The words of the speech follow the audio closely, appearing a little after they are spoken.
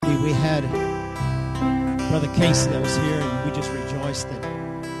we had Brother Casey that was here, and we just rejoiced that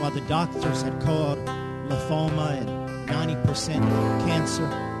while the doctors had called lymphoma and 90% cancer,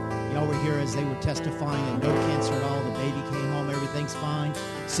 y'all were here as they were testifying that no cancer at all. The baby came home, everything's fine.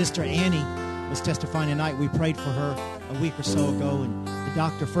 Sister Annie was testifying tonight. We prayed for her a week or so ago, and the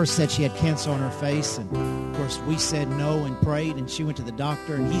doctor first said she had cancer on her face, and of course we said no and prayed, and she went to the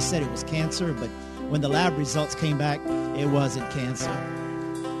doctor, and he said it was cancer, but when the lab results came back, it wasn't cancer.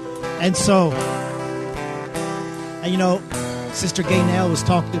 And so, and you know, Sister Gaynell was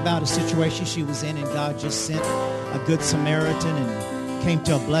talking about a situation she was in, and God just sent a good Samaritan and came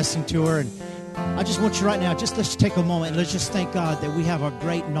to a blessing to her. And I just want you right now, let's take a moment and let's just thank God that we have a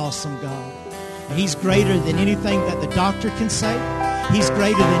great and awesome God. And He's greater than anything that the doctor can say. He's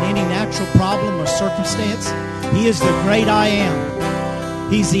greater than any natural problem or circumstance. He is the great I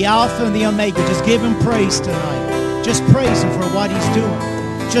am. He's the Alpha and the Omega. Just give Him praise tonight. Just praise Him for what He's doing.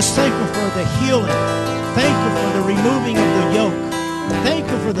 Just thank Him for the healing. Thank Him for the removing of the yoke. Thank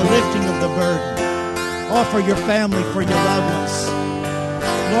Him for the lifting of the burden. Or for your family, for your loved ones.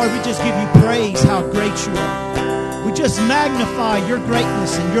 Lord, we just give You praise how great You are. We just magnify Your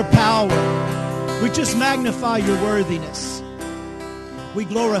greatness and Your power. We just magnify Your worthiness. We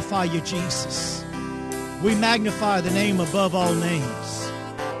glorify You, Jesus. We magnify the name above all names.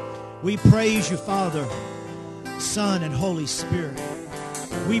 We praise You, Father, Son, and Holy Spirit.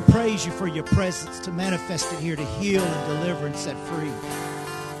 We praise You for Your presence to manifest it here to heal and deliver and set free.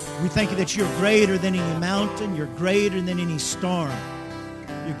 We thank You that You're greater than any mountain. You're greater than any storm.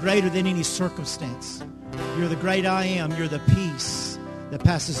 You're greater than any circumstance. You're the great I am. You're the peace that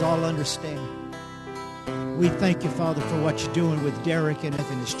passes all understanding. We thank You, Father, for what You're doing with Derek and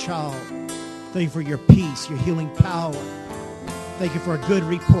his child. Thank You for Your peace, Your healing power. Thank You for a good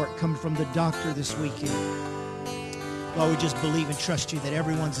report coming from the doctor this weekend. Lord, we just believe and trust You that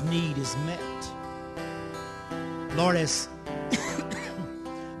everyone's need is met. Lord, as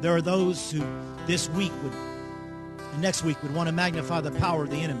there are those who this week next week would want to magnify the power of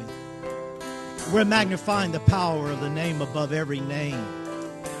the enemy. We're magnifying the power of the name above every name.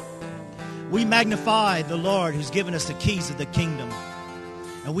 We magnify the Lord who's given us the keys of the kingdom.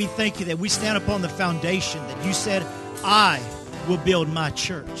 And we thank You that we stand upon the foundation that You said, I will build my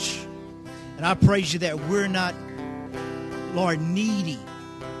church. And I praise You that we're not, Lord, needy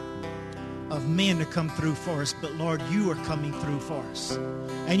of men to come through for us, but Lord, You are coming through for us.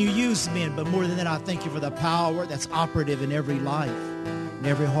 And You use men, but more than that, I thank You for the power that's operative in every life, in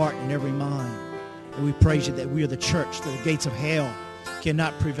every heart, and every mind. And we praise You that we are the church that the gates of hell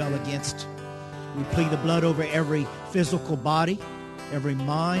cannot prevail against. We plead the blood over every physical body, every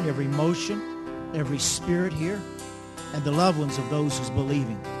mind, every emotion, every spirit here, and the loved ones of those who's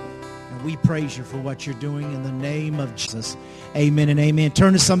believing. And we praise You for what You're doing in the name of Jesus. Amen and amen.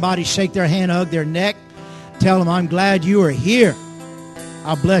 Turn to somebody, shake their hand, hug their neck. Tell them, I'm glad you are here.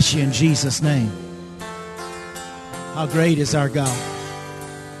 I'll bless You in Jesus' name. How great is our God.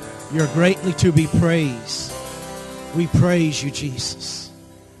 You're greatly to be praised. We praise You, Jesus.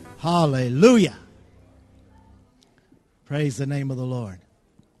 Hallelujah. Praise the name of the Lord.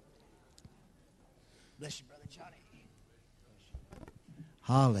 Bless you, Brother Johnny.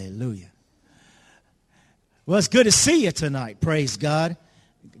 Hallelujah. Well, it's good to see you tonight. Praise God.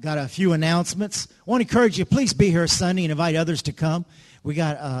 Got a few announcements. I want to encourage you, please be here Sunday and invite others to come. We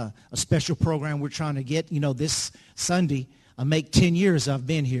got a special program we're trying to get. You know, this Sunday, I make 10 years I've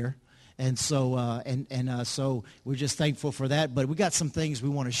been here. And so, so we're just thankful for that. But we got some things we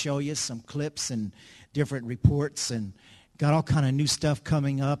want to show you, some clips and different reports, and got all kind of new stuff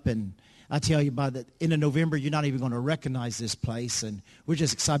coming up. And I tell you, by the end of November, you're not even going to recognize this place. And we're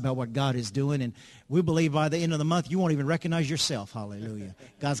just excited about what God is doing. And we believe by the end of the month, you won't even recognize yourself. Hallelujah.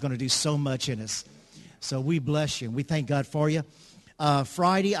 God's going to do so much in us. So we bless You, and we thank God for you.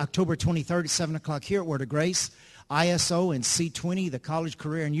 Friday, October 23rd at 7 o'clock here at Word of Grace, ISO and C20, the College,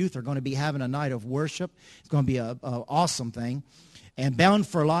 Career, and Youth, are going to be having a night of worship. It's going to be an awesome thing. And Bound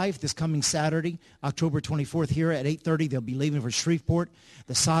for Life this coming Saturday, October 24th here at 8:30. They'll be leaving for Shreveport.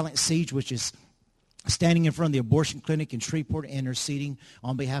 The Silent Siege, which is standing in front of the abortion clinic in Shreveport, interceding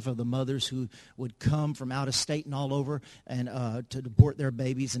on behalf of the mothers who would come from out of state and all over and to abort their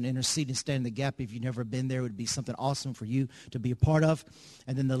babies and intercede and stand in the gap. If you've never been there, it would be something awesome for you to be a part of.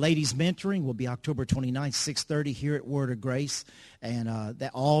 And then the ladies' mentoring will be October 29th, 6:30 here at Word of Grace. And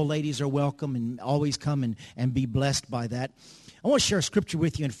that all ladies are welcome, and always come and be blessed by that. I want to share a scripture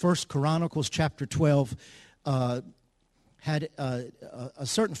with you in 1 Chronicles chapter 12. Had a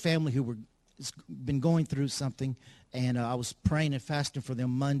certain family who has been going through something, and I was praying and fasting for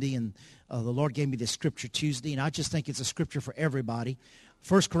them Monday, and the Lord gave me this scripture Tuesday, and I just think it's a scripture for everybody.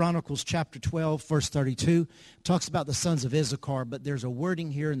 1 Chronicles chapter 12, verse 32 talks about the sons of Issachar, but there's a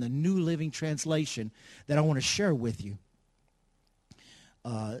wording here in the New Living Translation that I want to share with you.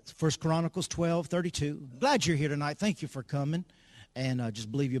 1 Chronicles 12, 32. Glad you're here tonight. Thank you for coming, and I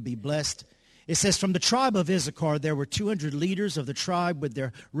just believe you'll be blessed. It says, from the tribe of Issachar, there were 200 leaders of the tribe with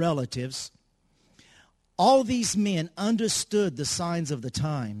their relatives. All these men understood the signs of the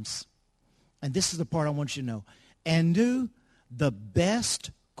times, and this is the part I want you to know, and knew the best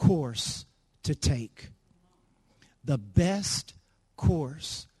course to take. The best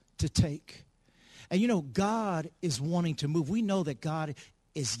course to take. And you know, God is wanting to move. We know that God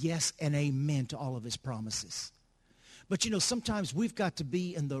is yes and amen to all of his promises. But you know, sometimes we've got to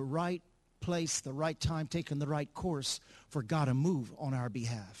be in the right place, the right time, taking the right course for God to move on our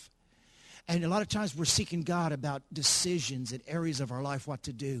behalf. And a lot of times we're seeking God about decisions in areas of our life, what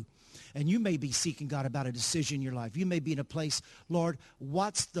to do. And you may be seeking God about a decision in your life. You may be in a place, Lord,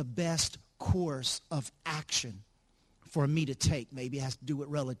 what's the best course of action for me to take? Maybe it has to do with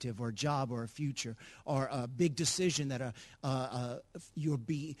relative or a job or a future or a big decision that you'll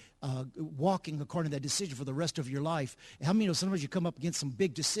be walking according to that decision for the rest of your life. How many know sometimes you come up against some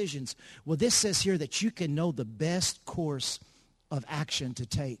big decisions? Well, this says here that you can know the best course of action to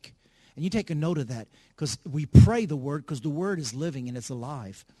take. And you take a note of that because we pray the word because the word is living and it's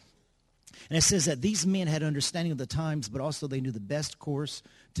alive. And it says that these men had understanding of the times, but also they knew the best course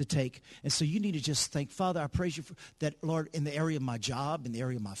to take. And so you need to just think, Father, I praise you for that, Lord, in the area of my job, in the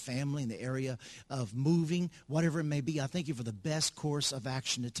area of my family, in the area of moving, whatever it may be, I thank you for the best course of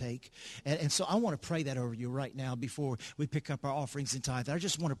action to take. And so I want to pray that over you right now before we pick up our offerings and tithe. I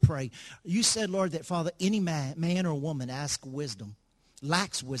just want to pray. You said, Lord, that, Father, any man or woman lacks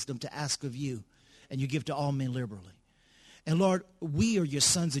wisdom to ask of you, and you give to all men liberally. And Lord, we are your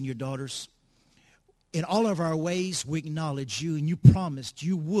sons and your daughters. In all of our ways, we acknowledge you, and you promised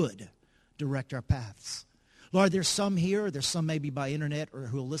you would direct our paths. Lord, there's some here, there's some maybe by internet or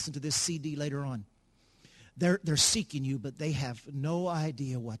who will listen to this CD later on. They're seeking you, but they have no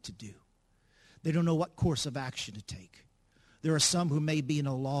idea what to do. They don't know what course of action to take. There are some who may be in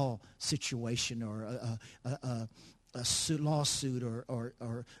a law situation or a lawsuit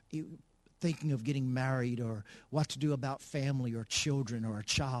or thinking of getting married or what to do about family or children or a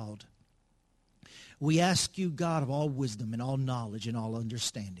child. We ask you, God of all wisdom and all knowledge and all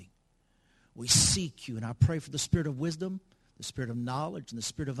understanding. We seek you, and I pray for the spirit of wisdom, the spirit of knowledge, and the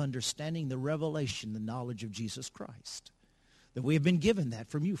spirit of understanding, the revelation, the knowledge of Jesus Christ. That we have been given that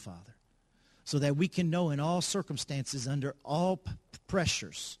from you, Father, so that we can know in all circumstances, under all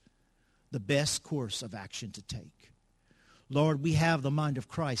pressures, the best course of action to take. Lord, we have the mind of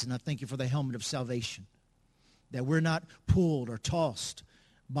Christ, and I thank you for the helmet of salvation, that we're not pulled or tossed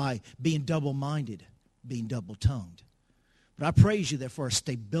by being double-minded, being double-tongued. But I praise you that for a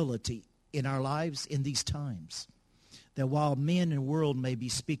stability in our lives in these times, that while men and world may be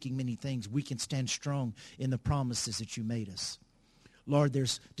speaking many things, we can stand strong in the promises that you made us. Lord,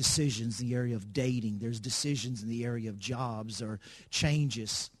 there's decisions in the area of dating. There's decisions in the area of jobs or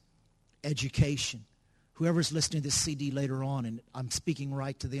changes, education. Whoever's listening to this CD later on, and I'm speaking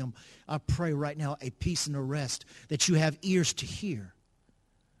right to them, I pray right now a peace and a rest, that you have ears to hear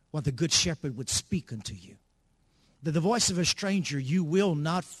what the Good Shepherd would speak unto you. That the voice of a stranger you will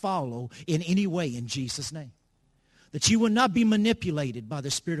not follow in any way in Jesus' name. That you will not be manipulated by the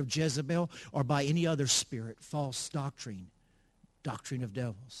spirit of Jezebel or by any other spirit, false doctrine of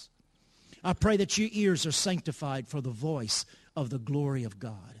devils. I pray that your ears are sanctified for the voice of the glory of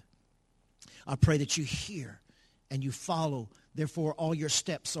God. I pray that you hear and you follow. Therefore, all your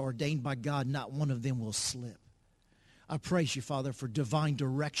steps are ordained by God. Not one of them will slip. I praise you, Father, for divine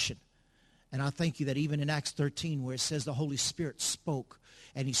direction. And I thank you that even in Acts 13, where it says the Holy Spirit spoke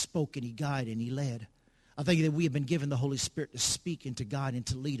and he guided and he led. I thank you that we have been given the Holy Spirit to speak and to guide and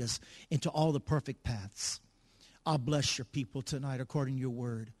to lead us into all the perfect paths. I'll bless your people tonight according to your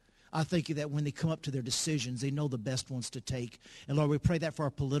word. I thank you that when they come up to their decisions, they know the best ones to take. And Lord, we pray that for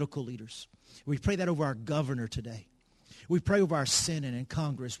our political leaders. We pray that over our governor today. We pray over our Senate and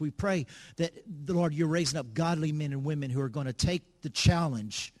Congress. We pray that, Lord, you're raising up godly men and women who are going to take the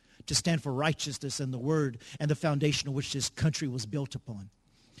challenge to stand for righteousness and the word and the foundation on which this country was built upon.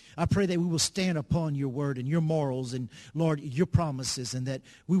 I pray that we will stand upon your word and your morals and, Lord, your promises, and that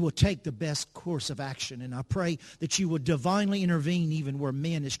we will take the best course of action. And I pray that you will divinely intervene even where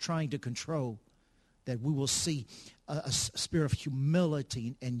man is trying to control, that we will see a spirit of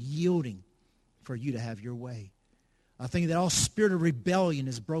humility and yielding for you to have your way. I think that all spirit of rebellion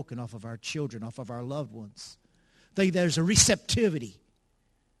is broken off of our children, off of our loved ones. I think there's a receptivity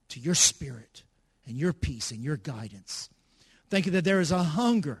to your spirit and your peace and your guidance. Thank you that there is a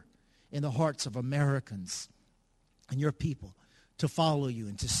hunger in the hearts of Americans and your people to follow you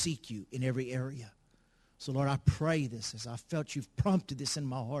and to seek you in every area. So, Lord, I pray this as I felt you've prompted this in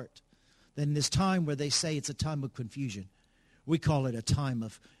my heart, that in this time where they say it's a time of confusion, we call it a time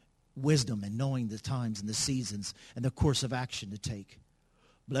of wisdom and knowing the times and the seasons and the course of action to take.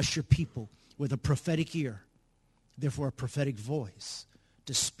 Bless your people with a prophetic ear, therefore a prophetic voice,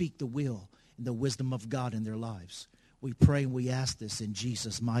 to speak the will and the wisdom of God in their lives. We pray and we ask this in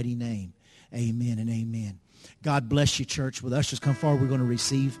Jesus' mighty name. Amen and amen. God bless you, church. With ushers come forward, we're going to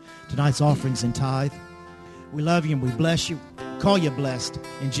receive tonight's offerings and tithe. We love you and we bless you. Call you blessed.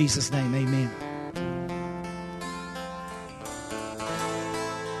 In Jesus' name, amen.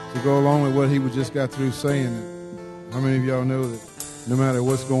 To go along with what he just got through saying, how many of y'all know that no matter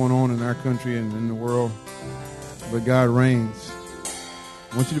what's going on in our country and in the world, but God reigns?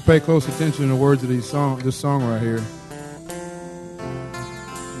 I want you to pay close attention to the words of this song right here.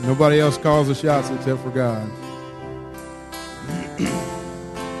 Nobody else calls the shots except for God.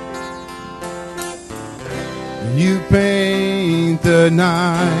 You paint the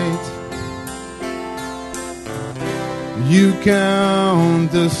night, you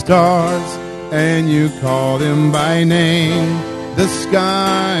count the stars, and you call them by name. The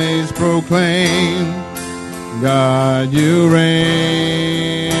skies proclaim, God, you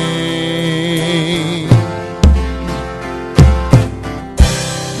reign.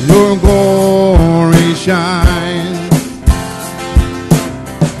 Your glory shines.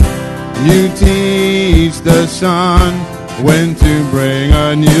 You teach the sun when to bring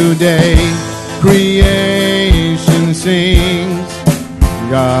a new day. Creation sings,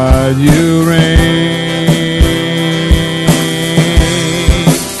 God, you reign.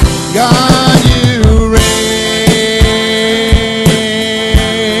 God, you reign.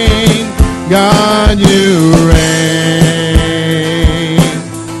 God, you reign.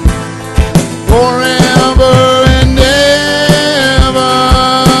 Forever and ever,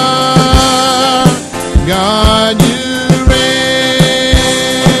 God, you reign.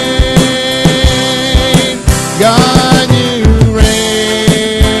 God, you reign.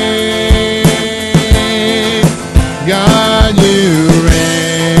 God, you reign.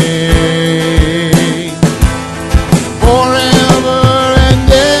 Forever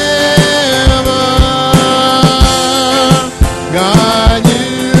and ever, God, you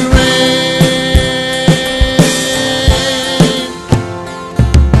reign.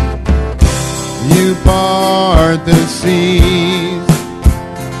 You part the seas,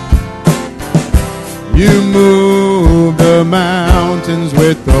 you move the mountains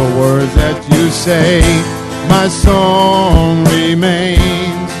with the words that you say. My song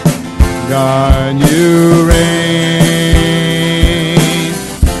remains, God, you reign.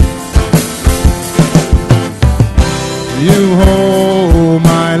 You hold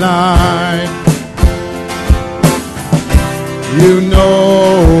my life, you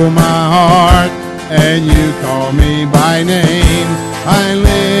know my heart, and you call me by name. I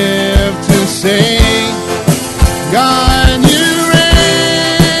live to sing, God, you reign.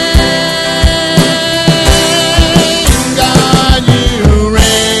 God, you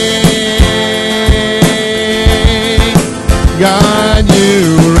reign. God, you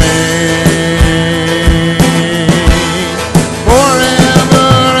reign.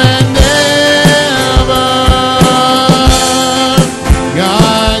 Forever and ever,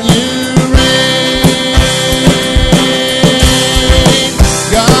 God, you reign.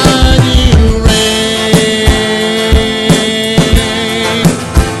 God, you reign.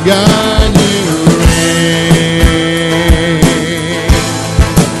 God, you reign.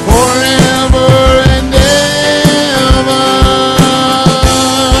 Forever and ever,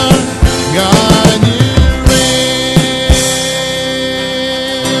 God, you reign.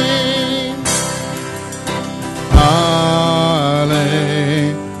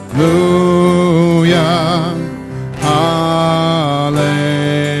 Hallelujah. Hallelujah.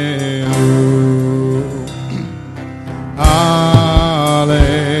 Hallelujah.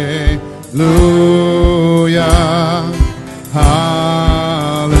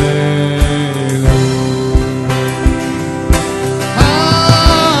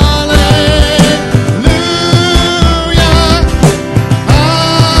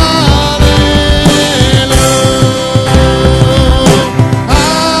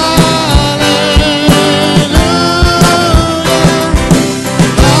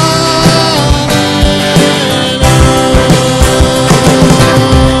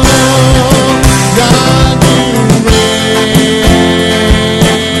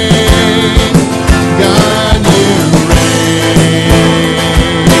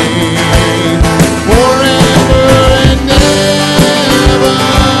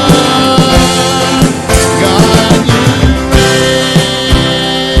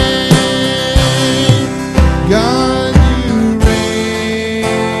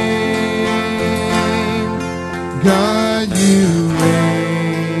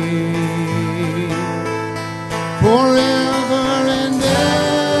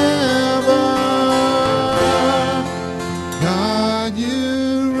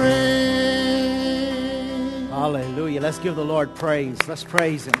 give the Lord praise. Let's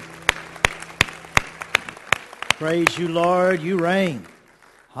praise Him. Praise you, Lord. You reign.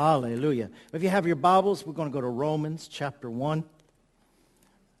 Hallelujah. If you have your Bibles, we're going to go to Romans chapter 1.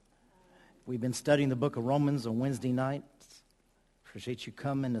 We've been studying the book of Romans on Wednesday nights. Appreciate you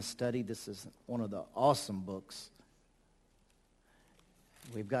coming to study. This is one of the awesome books.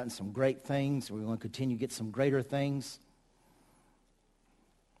 We've gotten some great things. We're going to continue to get some greater things.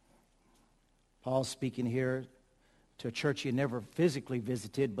 Paul's speaking here to a church he had never physically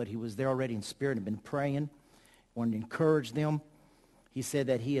visited, but he was there already in spirit and been praying, wanted to encourage them. He said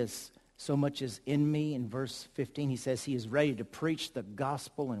that he is so much as in me. In verse 15, he says he is ready to preach the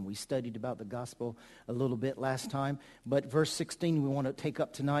gospel, and we studied about the gospel a little bit last time. But verse 16 we want to take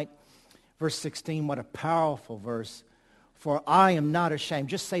up tonight. Verse 16, what a powerful verse. For I am not ashamed.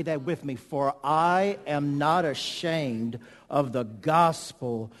 Just say that with me. For I am not ashamed of the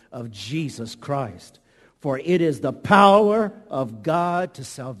gospel of Jesus Christ. For it is the power of God to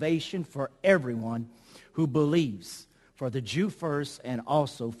salvation for everyone who believes, for the Jew first and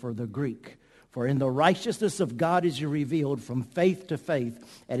also for the Greek. For in the righteousness of God is revealed from faith to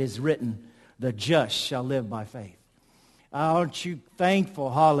faith, and is written, the just shall live by faith. Aren't you thankful,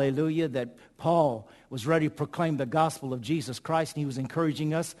 hallelujah, that Paul was ready to proclaim the gospel of Jesus Christ, and he was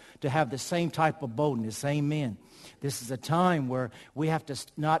encouraging us to have the same type of boldness. Amen. This is a time where we have to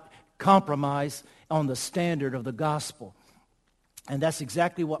not compromise on the standard of the gospel. And that's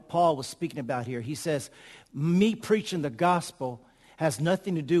exactly what Paul was speaking about here. He says, me preaching the gospel has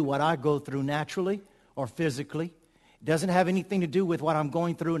nothing to do with what I go through naturally or physically. It doesn't have anything to do with what I'm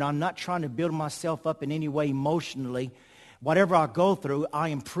going through, and I'm not trying to build myself up in any way emotionally. Whatever I go through, I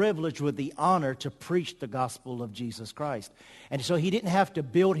am privileged with the honor to preach the gospel of Jesus Christ. And so he didn't have to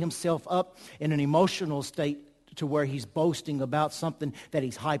build himself up in an emotional state to where he's boasting about something that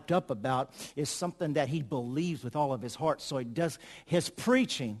he's hyped up about. It's something that he believes with all of his heart. So his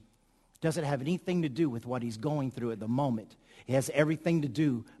preaching doesn't have anything to do with what he's going through at the moment. It has everything to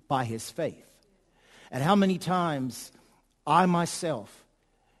do by his faith. And how many times how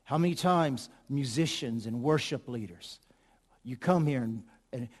many times musicians and worship leaders, you come here,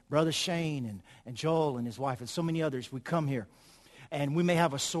 and Brother Shane and Joel and his wife and so many others, we come here, and we may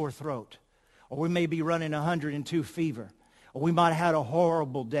have a sore throat, or we may be running 102 fever, or we might have had a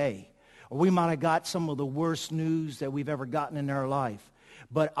horrible day, or we might have got some of the worst news that we've ever gotten in our life.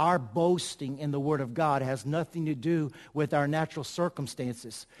 But our boasting in the Word of God has nothing to do with our natural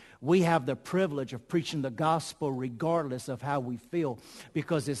circumstances. We have the privilege of preaching the gospel regardless of how we feel,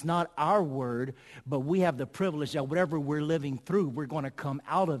 because it's not our word, but we have the privilege that whatever we're living through, we're going to come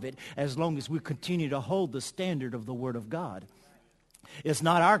out of it as long as we continue to hold the standard of the Word of God. It's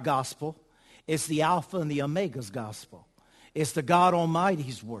not our gospel. It's the Alpha and the Omega's gospel. It's the God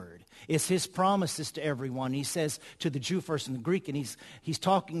Almighty's word. It's His promises to everyone. He says to the Jew first and the Greek, and he's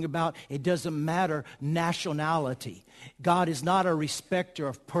talking about it doesn't matter nationality. God is not a respecter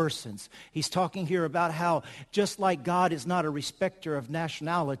of persons. He's talking here about how just like God is not a respecter of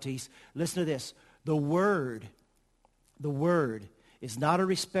nationalities, listen to this, the word is not a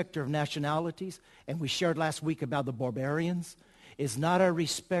respecter of nationalities, and we shared last week about the barbarians, is not a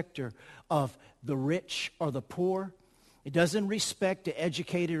respecter of the rich or the poor. It doesn't respect the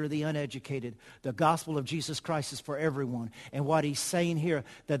educated or the uneducated. The gospel of Jesus Christ is for everyone. And what he's saying here,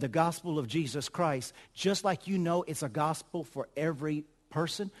 that the gospel of Jesus Christ, just like you know it's a gospel for every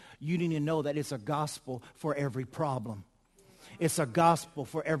person, you need to know that it's a gospel for every problem. It's a gospel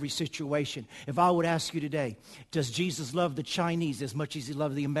for every situation. If I would ask you today, does Jesus love the Chinese as much as he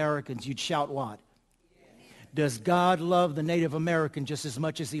loved the Americans? You'd shout what? Does God love the Native American just as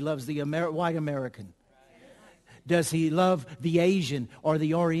much as he loves the white American? Does he love the Asian or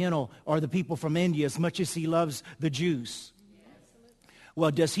the Oriental or the people from India as much as he loves the Jews?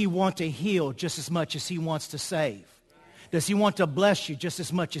 Well, does he want to heal just as much as he wants to save? Does he want to bless you just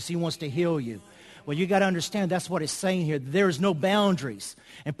as much as he wants to heal you? Well, you got to understand that's what it's saying here. There is no boundaries.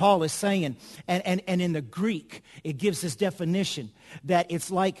 And Paul is saying, and in the Greek, it gives this definition that it's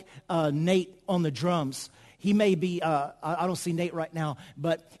like Nate on the drums. He may be, I don't see Nate right now,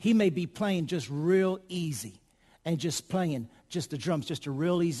 but he may be playing just real easy. And just playing just the drums, just a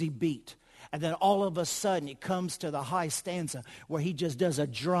real easy beat. And then all of a sudden it comes to the high stanza where he just does a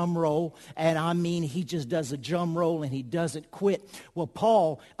drum roll. And I mean, he just does a drum roll and he doesn't quit. Well,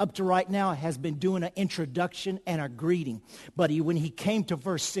 Paul, up to right now, has been doing an introduction and a greeting. But when he came to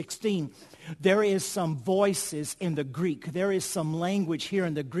verse 16, There is some voices in the Greek. There is some language here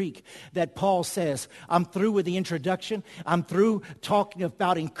in the Greek that Paul says, I'm through with the introduction. I'm through talking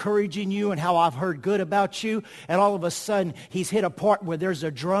about encouraging you and how I've heard good about you. And all of a sudden, he's hit a part where there's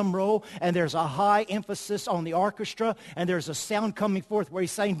a drum roll and there's a high emphasis on the orchestra and there's a sound coming forth where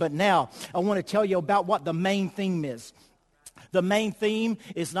he's saying, but now I want to tell you about what the main theme is. The main theme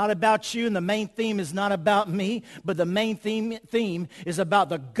is not about you, and the main theme is not about me, but the main theme is about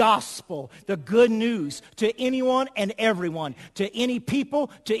the gospel, the good news to anyone and everyone, to any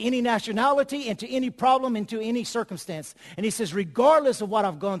people, to any nationality, and to any problem, and to any circumstance. And he says, regardless of what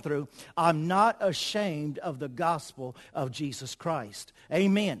I've gone through, I'm not ashamed of the gospel of Jesus Christ.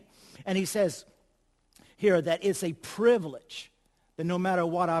 Amen. And he says here that it's a privilege that no matter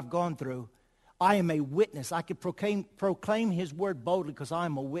what I've gone through, I am a witness. I can proclaim his word boldly because I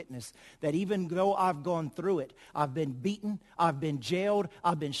am a witness that even though I've gone through it, I've been beaten, I've been jailed,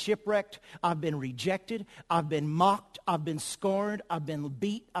 I've been shipwrecked, I've been rejected, I've been mocked, I've been scorned, I've been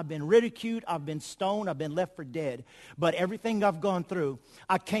beat, I've been ridiculed, I've been stoned, I've been left for dead. But everything I've gone through,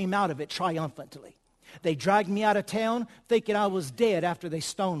 I came out of it triumphantly. They dragged me out of town thinking I was dead after they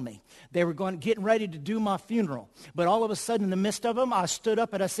stoned me. They were getting ready to do my funeral. But all of a sudden, in the midst of them, I stood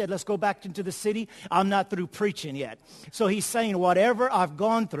up and I said, let's go back into the city. I'm not through preaching yet. So he's saying, whatever I've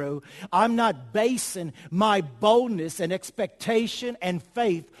gone through, I'm not basing my boldness and expectation and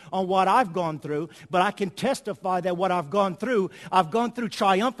faith on what I've gone through, but I can testify that what I've gone through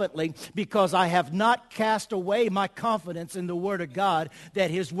triumphantly because I have not cast away my confidence in the Word of God,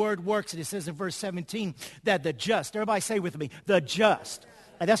 that his Word works. And it says in verse 17, that the just, everybody say with me, the just.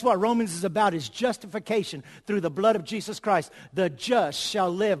 And that's what Romans is about, is justification through the blood of Jesus Christ. The just shall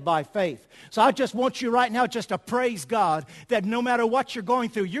live by faith. So I just want you right now just to praise God that no matter what you're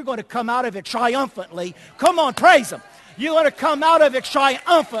going through, you're going to come out of it triumphantly. Come on, praise him. You're going to come out of it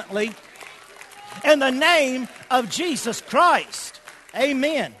triumphantly in the name of Jesus Christ.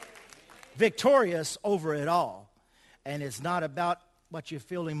 Amen. Victorious over it all. And it's not about what you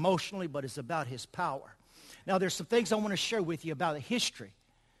feel emotionally, but it's about his power. Now, there's some things I want to share with you about the history,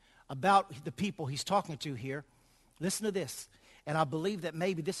 about the people he's talking to here. Listen to this. And I believe that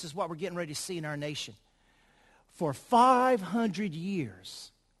maybe this is what we're getting ready to see in our nation. For 500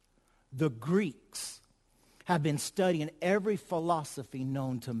 years, the Greeks have been studying every philosophy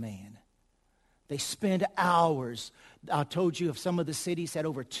known to man. They spend hours. I told you of some of the cities had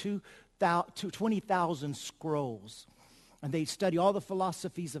over 20,000 scrolls. And they study all the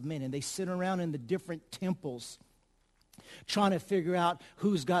philosophies of men, and they sit around in the different temples trying to figure out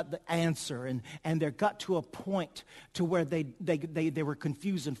who's got the answer. And they got to a point to where they were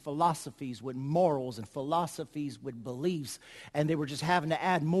confusing philosophies with morals and philosophies with beliefs. And they were just having to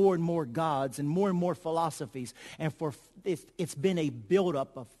add more and more gods and more philosophies. And it's been a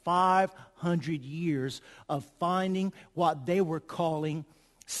buildup of 500 years of finding what they were calling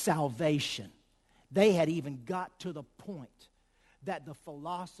salvation. They had even got to the point that the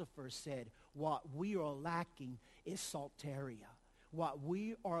philosophers said, what we are lacking is soteria. What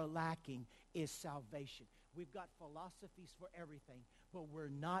we are lacking is salvation. We've got philosophies for everything, but we're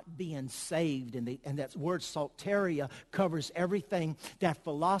not being saved. And that word soteria covers everything that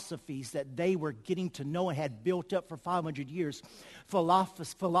philosophies that they were getting to know and had built up for 500 years.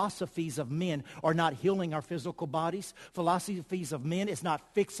 Philosophies of men are not healing our physical bodies. Philosophies of men is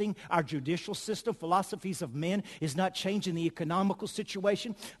not fixing our judicial system. Philosophies of men is not changing the economical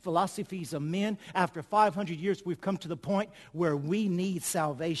situation. Philosophies of men, after 500 years, we've come to the point where we need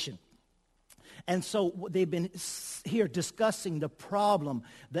salvation. And so they've been here discussing the problem,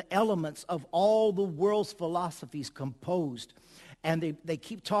 the elements of all the world's philosophies composed. And they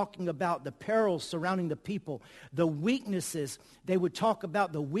keep talking about the perils surrounding the people, the weaknesses. They would talk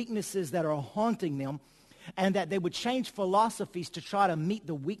about the weaknesses that are haunting them, and that they would change philosophies to try to meet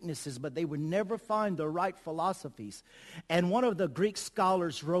the weaknesses, but they would never find the right philosophies. And one of the Greek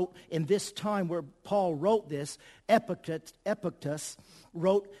scholars wrote in this time where Paul wrote this, Epictetus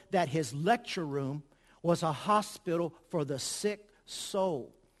wrote that his lecture room was a hospital for the sick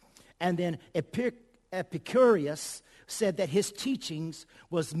soul. And then Epicurus said that his teachings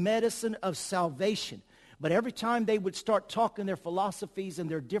was medicine of salvation. But every time they would start talking their philosophies and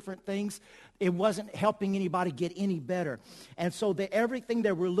their different things, it wasn't helping anybody get any better. And so everything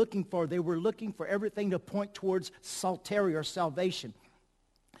they were looking for everything to point towards soteria or salvation.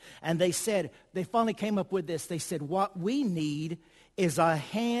 And they finally came up with this. They said, what we need is a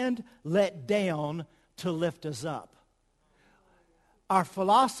hand let down to lift us up. Our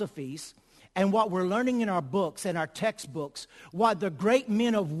philosophies And what we're learning in our books and our textbooks, what the great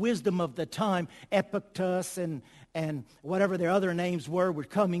men of wisdom of the time, Epictetus and whatever their other names were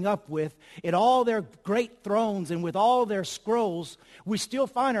coming up with, in all their great thrones and with all their scrolls, we still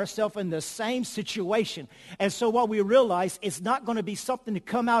find ourselves in the same situation. And so what we realize, it's not going to be something to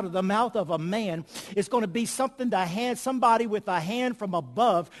come out of the mouth of a man. It's going to be something to hand somebody with a hand from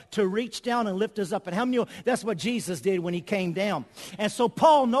above to reach down and lift us up. And how many know that's what Jesus did when he came down? And so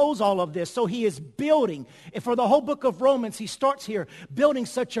Paul knows all of this. So he is building. And for the whole book of Romans, he starts here building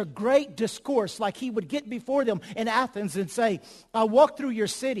such a great discourse, like he would get before them in Athens and say, I walk through your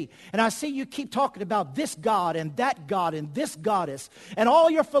city and I see you keep talking about this God and this goddess and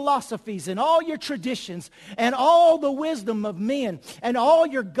all your philosophies and all your traditions and all the wisdom of men and all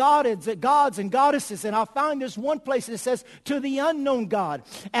your gods and goddesses. And I find this one place that says, to the unknown God.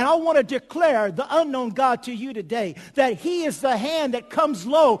 And I want to declare the unknown God to you today, that he is the hand that comes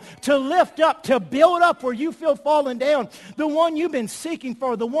low to lift up, to build up where you feel fallen down. The one you've been seeking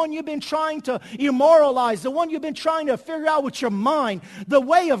for, the one you've been trying to immortalize, the one you've been trying to figure out with your mind, the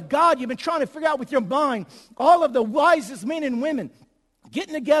way of God you've been trying to figure out with your mind. All of the wisest men and women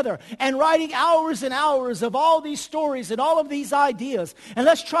getting together and writing hours and hours of all these stories and all of these ideas. And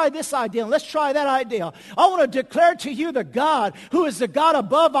let's try this idea and let's try that idea. I want to declare to you the God who is the God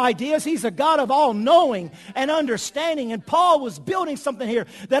above ideas. He's a God of all knowing and understanding. And Paul was building something here,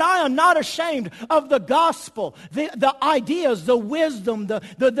 that I am not ashamed of the gospel, the ideas, the wisdom,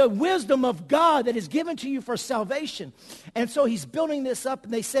 the wisdom of God that is given to you for salvation. And so he's building this up,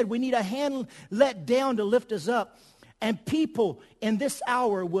 and they said we need a hand let down to lift us up. And people in this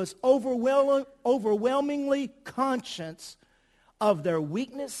hour was overwhelmingly conscious of their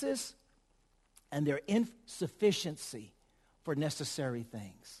weaknesses and their insufficiency for necessary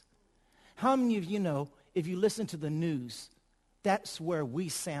things. How many of you know, if you listen to the news, that's where we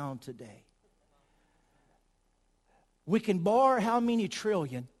sound today? We can borrow how many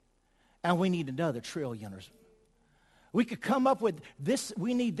trillion, and we need another trillion. We could come up with this,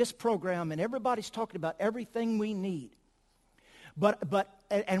 we need this program, and everybody's talking about everything we need.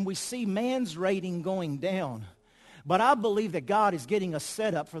 And we see man's rating going down. But I believe that God is getting a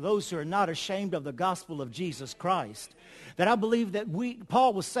setup for those who are not ashamed of the gospel of Jesus Christ. That I believe that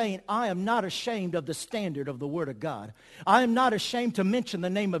Paul was saying, I am not ashamed of the standard of the Word of God. I am not ashamed to mention the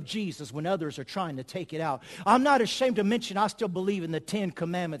name of Jesus when others are trying to take it out. I'm not ashamed to mention I still believe in the 10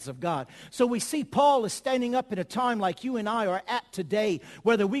 commandments of God. So we see Paul is standing up in a time like you and I are at today,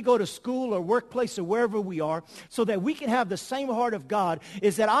 whether we go to school or workplace or wherever we are, so that we can have the same heart of God,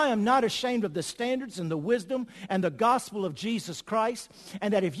 is that I am not ashamed of the standards and the wisdom and the gospel of Jesus Christ.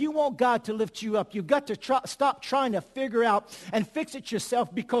 And that if you want God to lift you up, you've got to stop trying to figure out and fix it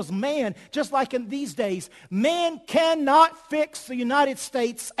yourself, because man, just like in these days, man cannot fix the United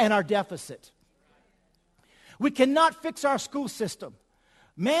States and our deficit. We cannot fix our school system.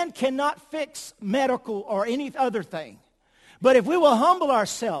 Man cannot fix medical or any other thing. But if we will humble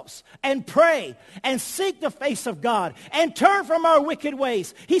ourselves and pray and seek the face of God and turn from our wicked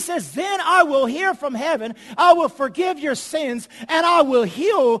ways, he says, then I will hear from heaven, I will forgive your sins, and I will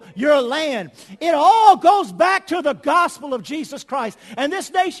heal your land. It all goes back to the gospel of Jesus Christ. And this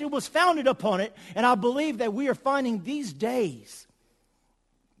nation was founded upon it. And I believe that we are finding these days,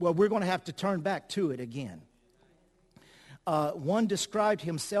 well, we're going to have to turn back to it again. One described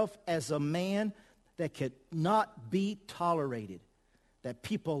himself as a man that could not be tolerated, that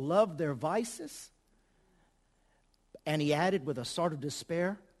people love their vices, and he added with a sort of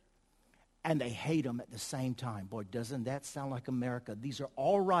despair, and they hate them at the same time. Boy, doesn't that sound like America? These are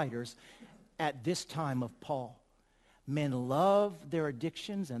all writers at this time of Paul. Men love their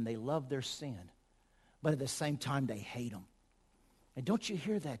addictions and they love their sin, but at the same time they hate them. And don't you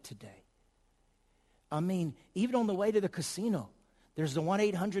hear that today? I mean, even on the way to the casino, there's the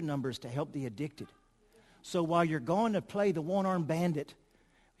 1-800 numbers to help the addicted. So while you're going to play the one-armed bandit,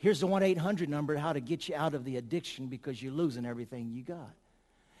 here's the 1-800 number how to get you out of the addiction, because you're losing everything you got.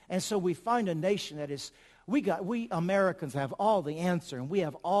 And so we find a nation that is, we Americans have all the answer, and we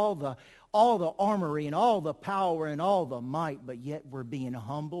have all the armory and all the power and all the might, but yet we're being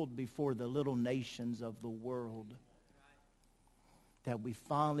humbled before the little nations of the world. That we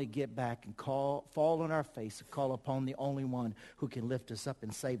finally get back and fall on our face and call upon the only one who can lift us up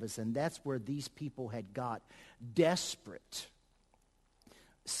and save us. And that's where these people had got desperate,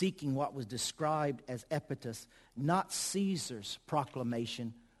 seeking what was described as Epictetus, not Caesar's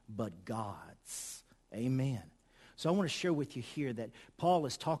proclamation, but God's. Amen. So I want to share with you here that Paul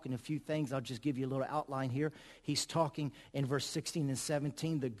is talking a few things. I'll just give you a little outline here. He's talking in verse 16 and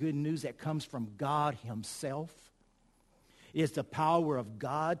 17, the good news that comes from God himself. It is the power of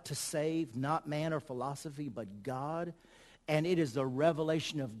God to save, not man or philosophy, but God. And it is the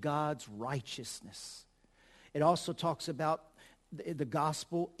revelation of God's righteousness. It also talks about the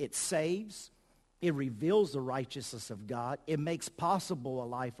gospel. It saves. It reveals the righteousness of God. It makes possible a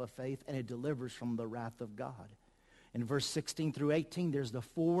life of faith, and it delivers from the wrath of God. In verse 16 through 18, there's the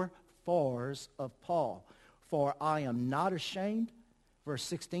 4 fors of Paul. For I am not ashamed. Verse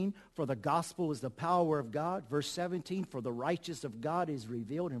 16, for the gospel is the power of God. Verse 17, for the righteousness of God is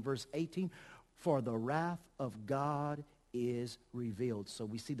revealed. In verse 18, for the wrath of God is revealed. So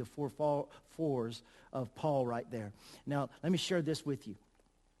we see the 4 fors of Paul right there. Now, let me share this with you.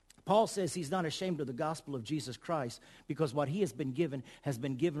 Paul says he's not ashamed of the gospel of Jesus Christ because what he has been given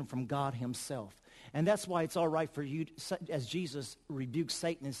from God himself. And that's why it's all right for you, as Jesus rebuked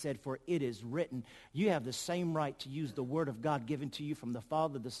Satan and said, for it is written, you have the same right to use the word of God given to you from the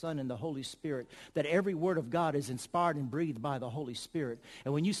Father, the Son, and the Holy Spirit, that every word of God is inspired and breathed by the Holy Spirit.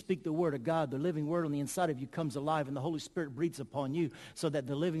 And when you speak the word of God, the living word on the inside of you comes alive, and the Holy Spirit breathes upon you so that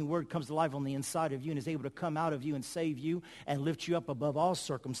the living word comes alive on the inside of you and is able to come out of you and save you and lift you up above all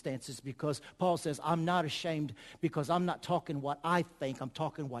circumstances, because Paul says, I'm not ashamed because I'm not talking what I think, I'm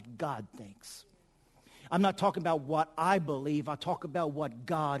talking what God thinks. I'm not talking about what I believe. I talk about what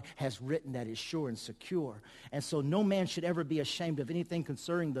God has written that is sure and secure. And so no man should ever be ashamed of anything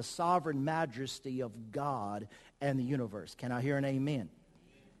concerning the sovereign majesty of God and the universe. Can I hear an amen?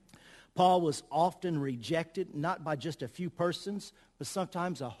 Paul was often rejected, not by just a few persons, but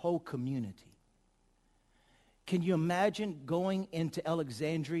sometimes a whole community. Can you imagine going into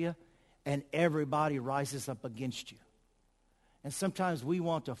Alexandria and everybody rises up against you? And sometimes we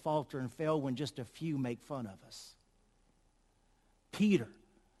want to falter and fail when just a few make fun of us. Peter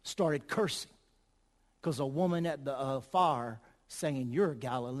started cursing because a woman at the fire saying, you're a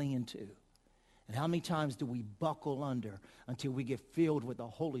Galilean too. And how many times do we buckle under until we get filled with the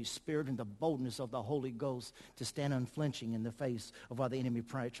Holy Spirit and the boldness of the Holy Ghost to stand unflinching in the face of what the enemy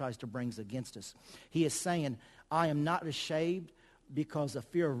tries to bring against us? He is saying, I am not ashamed because of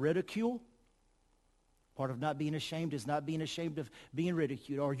fear of ridicule. Part of not being ashamed is not being ashamed of being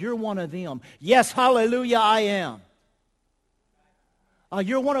ridiculed. Or you're one of them. Yes, hallelujah, I am.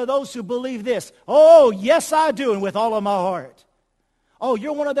 You're one of those who believe this. Oh, yes, I do, and with all of my heart. Oh,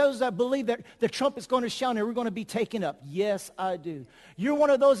 you're one of those that believe that the trumpet's going to sound and we're going to be taken up. Yes, I do. You're one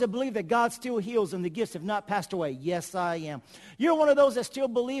of those that believe that God still heals and the gifts have not passed away. Yes, I am. You're one of those that still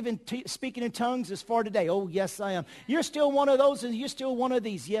believe in speaking in tongues as far today. Oh, yes, I am. You're still one of those and you're still one of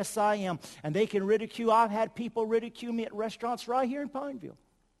these. Yes, I am. And they can ridicule. I've had people ridicule me at restaurants right here in Pineville.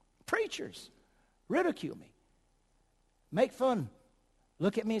 Preachers ridicule me. Make fun.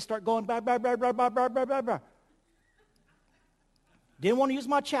 Look at me and start going, blah, blah, blah, blah, blah, blah, blah, blah, blah. Didn't want to use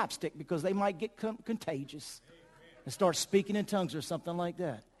my chapstick because they might get contagious and start speaking in tongues or something like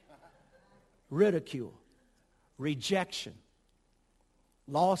that. Ridicule, rejection,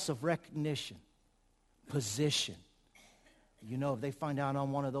 loss of recognition, position. You know, if they find out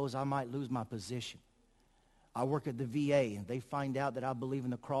I'm one of those, I might lose my position. I work at the VA, and they find out that I believe in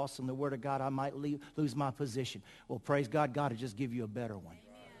the cross and the Word of God, I might lose my position. Well, praise God, God will just give you a better one.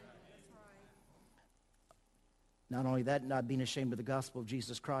 Not only that, not being ashamed of the gospel of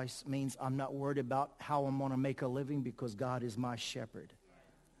Jesus Christ means I'm not worried about how I'm going to make a living because God is my shepherd.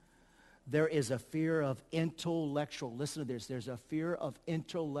 There is a fear of intellectual, listen to this, there's a fear of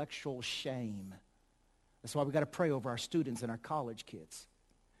intellectual shame. That's why we got to pray over our students and our college kids,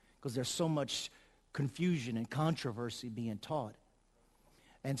 because there's so much confusion and controversy being taught.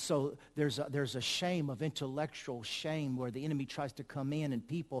 And so there's a shame of intellectual shame where the enemy tries to come in and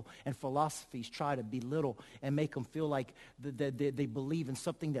people and philosophies try to belittle and make them feel like they believe in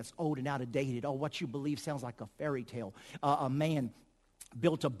something that's old and outdated. Oh, what you believe sounds like a fairy tale. A man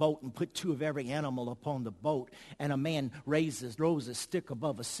built a boat and put 2 of every animal upon the boat, and a man rose a stick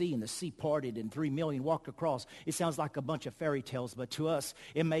above a sea, and the sea parted, and 3 million walked across. It sounds like a bunch of fairy tales, but to us,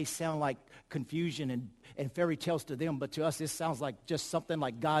 it may sound like confusion and fairy tales to them, but to us, it sounds like just something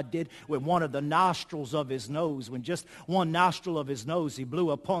like God did with one of the nostrils of his nose. When just one nostril of his nose, he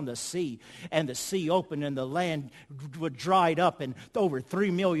blew upon the sea, and the sea opened, and the land dried up, and over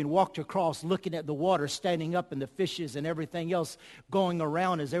 3 million walked across, looking at the water standing up, and the fishes and everything else going walking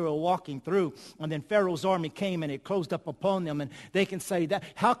around as they were walking through, and then Pharaoh's army came and it closed up upon them, and they can say that,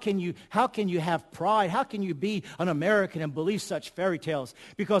 how can you have pride? How can you be an American and believe such fairy tales?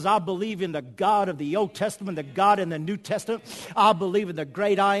 Because I believe in the God of the Old Testament, the God in the New Testament. I believe in the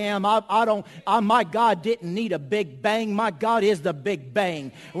great I am. My God didn't need a big bang. My God is the big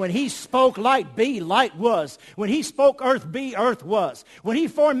bang. When he spoke light be, light was. When he spoke earth be, earth was. When he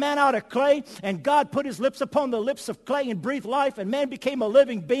formed man out of clay and God put his lips upon the lips of clay and breathed life and man became a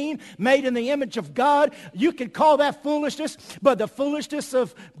living being made in the image of God, you can call that foolishness, but the foolishness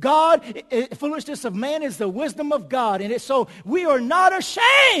of God, foolishness of man is the wisdom of God. And so we are not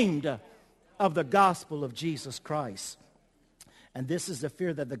ashamed of the gospel of Jesus Christ. And this is the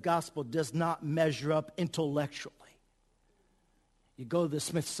fear that the gospel does not measure up intellectually. You go to the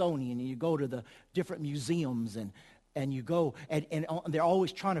Smithsonian and you go to the different museums and you go and they're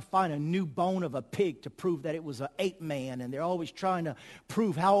always trying to find a new bone of a pig to prove that it was an ape man, and they're always trying to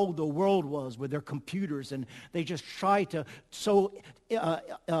prove how old the world was with their computers, and they just try to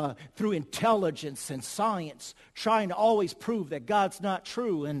through intelligence and science, trying to always prove that God's not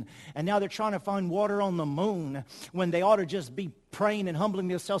true, and now they're trying to find water on the moon when they ought to just be praying and humbling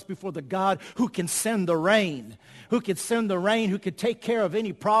themselves before the God who can send the rain, who can take care of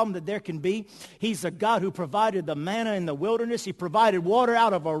any problem that there can be. He's a God who provided the manna in the wilderness. He provided water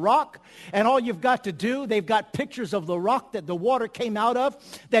out of a rock, and all you've got to do, they've got pictures of the rock that the water came out of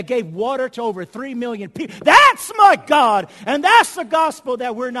that gave water to over 3 million people. That's my God, and that's the gospel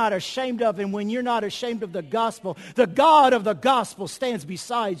that we're not ashamed of. And when you're not ashamed of the gospel, the God of the gospel stands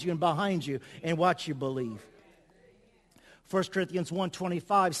beside you and behind you in what you believe. 1 Corinthians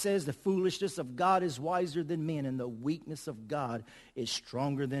 1:25 says, the foolishness of God is wiser than men, and the weakness of God is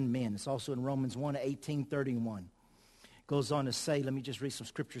stronger than men. It's also in Romans 1:18-31. Goes on to say, let me just read some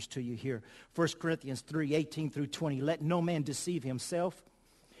scriptures to you here. 1 Corinthians 3:18-20. Let no man deceive himself.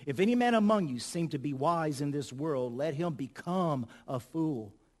 If any man among you seem to be wise in this world, let him become a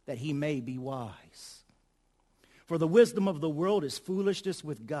fool, that he may be wise. For the wisdom of the world is foolishness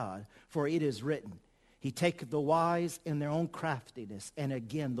with God, for it is written, He taketh the wise in their own craftiness. And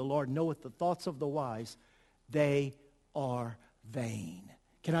again, the Lord knoweth the thoughts of the wise. They are vain.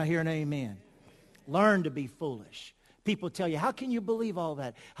 Can I hear an amen? Learn to be foolish. People tell you, how can you believe all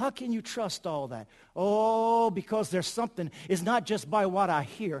that? How can you trust all that? Oh, because there's something. It's not just by what I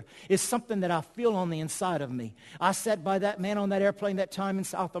hear. It's something that I feel on the inside of me. I sat by that man on that airplane that time in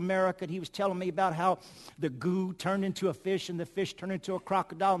South America, and he was telling me about how the goo turned into a fish, and the fish turned into a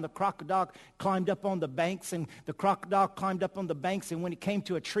crocodile, and the crocodile climbed up on the banks, and the crocodile climbed up on the banks, and when it came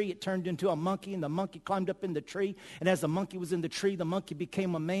to a tree, it turned into a monkey, and the monkey climbed up in the tree, and as the monkey was in the tree, the monkey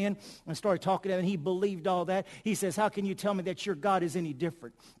became a man and started talking to him, and he believed all that. He says, how can you tell me that your God is any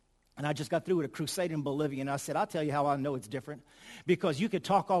different? And I just got through with a crusade in Bolivia, and I said, I'll tell you how I know it's different. Because you could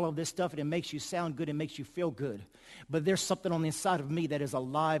talk all of this stuff, and it makes you sound good, it makes you feel good. But there's something on the inside of me that is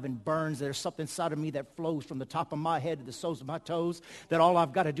alive and burns. There's something inside of me that flows from the top of my head to the soles of my toes, that all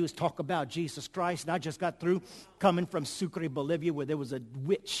I've got to do is talk about Jesus Christ. And I just got through coming from Sucre, Bolivia, where there was a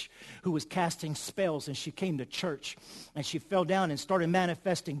witch who was casting spells, and she came to church, and she fell down and started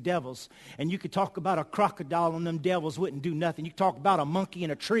manifesting devils. And you could talk about a crocodile, and them devils wouldn't do nothing. You could talk about a monkey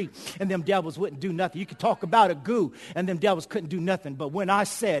in a tree, and them devils wouldn't do nothing. You could talk about a goo, and them devils couldn't do nothing. But when I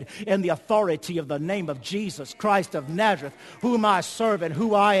said, in the authority of the name of Jesus Christ of Nazareth, whom I serve and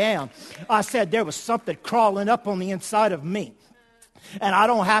who I am, I said there was something crawling up on the inside of me. And I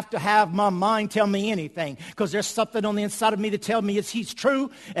don't have to have my mind tell me anything, because there's something on the inside of me that tells me he's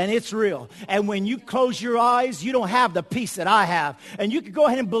true and it's real. And when you close your eyes, you don't have the peace that I have. And you can go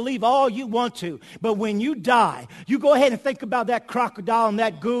ahead and believe all you want to. But when you die, you go ahead and think about that crocodile and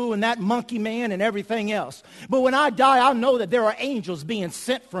that goo and that monkey man and everything else. But when I die, I know that there are angels being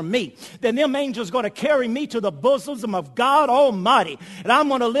sent from me. Then them angels are going to carry me to the bosom of God Almighty. And I'm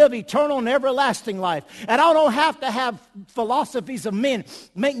going to live eternal and everlasting life. And I don't have to have philosophies of men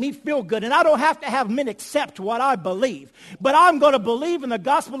make me feel good, and I don't have to have men accept what I believe, but I'm going to believe in the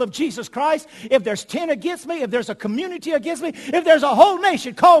gospel of Jesus Christ. If there's 10 against me, if there's a community against me, if there's a whole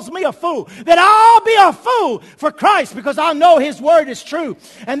nation calls me a fool, then I'll be a fool for Christ, because I know his word is true.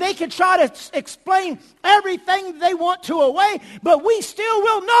 And they can try to explain everything they want to away, but we still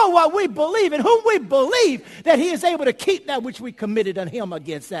will know what we believe and whom we believe, that he is able to keep that which we committed on him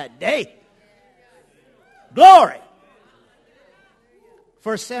against that day. Glory.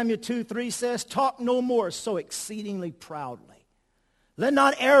 1 Samuel 2:3 says, talk no more so exceedingly proudly. Let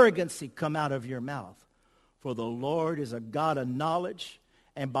not arrogancy come out of your mouth. For the Lord is a God of knowledge,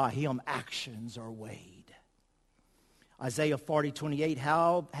 and by him actions are weighed. Isaiah 40:28,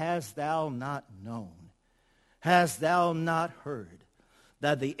 how hast thou not known? Hast thou not heard?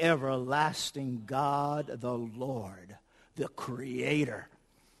 that the everlasting God, the Lord, the Creator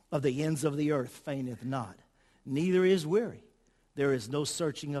of the ends of the earth, fainteth not, neither is weary. There is no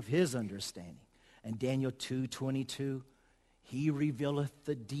searching of his understanding. And Daniel 2:22, he revealeth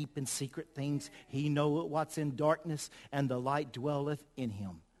the deep and secret things. He knoweth what's in darkness, and the light dwelleth in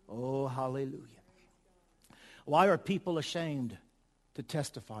him. Oh, hallelujah. Why are people ashamed to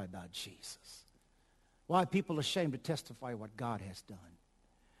testify about Jesus? Why are people ashamed to testify what God has done?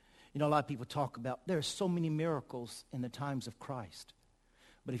 You know, a lot of people talk about, there are so many miracles in the times of Christ.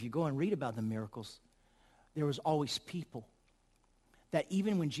 But if you go and read about the miracles, there was always people that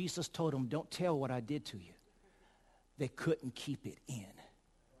even when Jesus told them, don't tell what I did to you, they couldn't keep it in.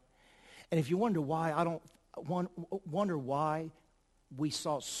 And if you wonder why, wonder why we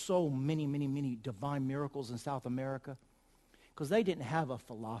saw so many divine miracles in South America, because they didn't have a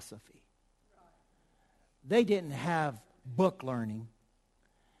philosophy. They didn't have book learning,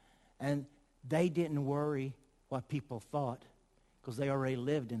 and they didn't worry what people thought, because they already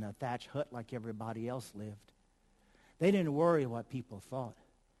lived in a thatched hut like everybody else lived. They didn't worry what people thought.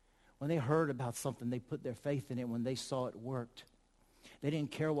 When they heard about something, they put their faith in it. When they saw it worked, they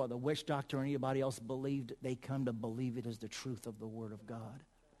didn't care what the witch doctor or anybody else believed. They come to believe it as the truth of the Word of God.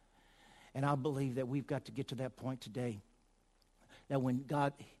 And I believe that we've got to get to that point today, that when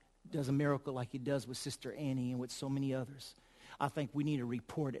God does a miracle like he does with Sister Annie and with so many others, I think we need to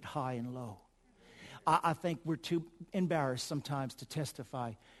report it high and low. I think we're too embarrassed sometimes to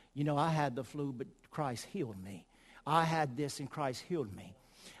testify, you know, I had the flu, but Christ healed me. I had this and Christ healed me.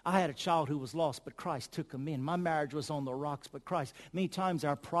 I had a child who was lost, but Christ took him in. My marriage was on the rocks, but Christ. Many times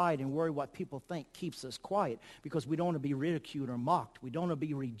our pride and worry what people think keeps us quiet because we don't want to be ridiculed or mocked. We don't want to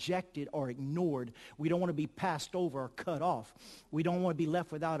be rejected or ignored. We don't want to be passed over or cut off. We don't want to be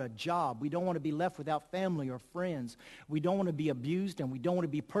left without a job. We don't want to be left without family or friends. We don't want to be abused, and we don't want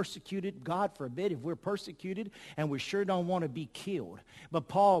to be persecuted. God forbid if we're persecuted, and we sure don't want to be killed. But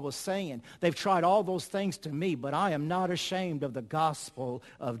Paul was saying, they've tried all those things to me, but I am not ashamed of the gospel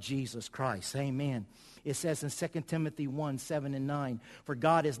of Jesus Christ. Amen. It says in 2 Timothy 1:7-9, for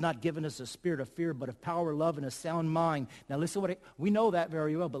God has not given us a spirit of fear, but of power, love, and a sound mind. Now listen to we know that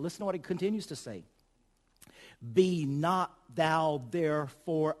very well, but listen to what it continues to say. Be not thou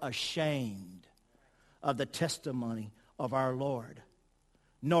therefore ashamed of the testimony of our Lord,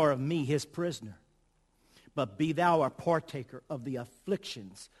 nor of me his prisoner, but be thou a partaker of the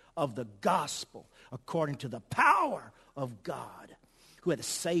afflictions of the gospel according to the power of God, who hath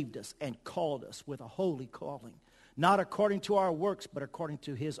saved us and called us with a holy calling, not according to our works, but according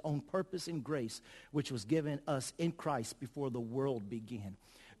to his own purpose and grace, which was given us in Christ before the world began.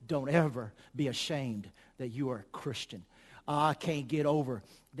 Don't ever be ashamed that you are a Christian. I can't get over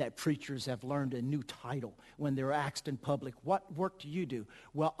that preachers have learned a new title when they're asked in public, what work do you do?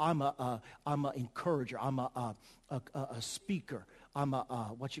 Well, I'm an encourager. I'm a speaker. I'm a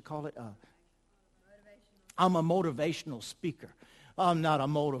I'm a motivational speaker. I'm not a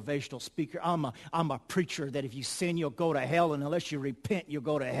motivational speaker. I'm a preacher that if you sin, you'll go to hell, and unless you repent, you'll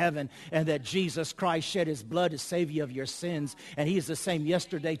go to heaven, and that Jesus Christ shed his blood to save you of your sins, and he is the same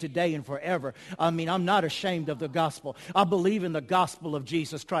yesterday, today, and forever. I mean, I'm not ashamed of the gospel. I believe in the gospel of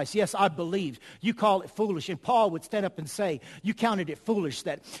Jesus Christ. Yes, I believe. You call it foolish, and Paul would stand up and say, you counted it foolish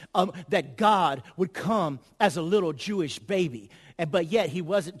that God would come as a little Jewish baby. But yet he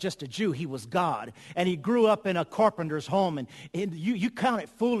wasn't just a Jew, he was God. And he grew up in a carpenter's home. And you count it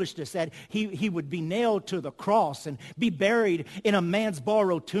foolishness that he would be nailed to the cross and be buried in a man's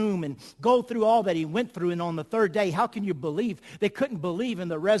borrowed tomb and go through all that he went through. And on the third day, how can you believe? They couldn't believe in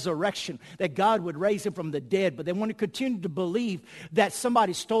the resurrection, that God would raise him from the dead. But they wanted to continue to believe that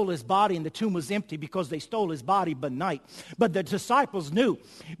somebody stole his body and the tomb was empty because they stole his body by night. But the disciples knew,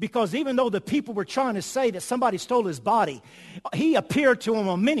 because even though the people were trying to say that somebody stole his body, he appeared to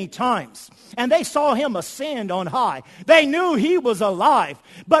them many times, and they saw him ascend on high. They knew he was alive.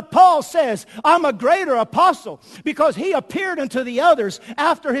 But Paul says, I'm a greater apostle because he appeared unto the others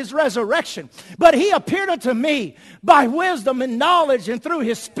after his resurrection. But he appeared unto me by wisdom and knowledge and through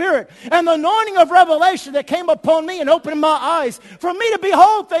his Spirit, and the anointing of revelation that came upon me and opened my eyes for me to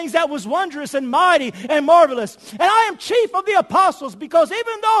behold things that was wondrous and mighty and marvelous. And I am chief of the apostles, because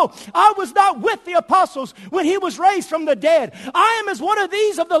even though I was not with the apostles when he was raised from the dead, I am as one of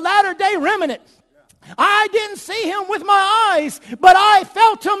these of the latter day remnant. I didn't see him with my eyes, but I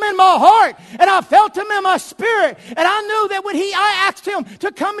felt him in my heart, and I felt him in my spirit. And I knew that when I asked him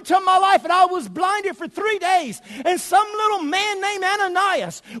to come into my life, and I was blinded for 3 days, and some little man named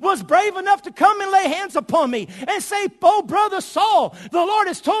Ananias was brave enough to come and lay hands upon me and say, "Oh, Brother Saul, the Lord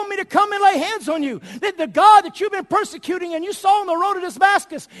has told me to come and lay hands on you. That the God that you've been persecuting and you saw on the road to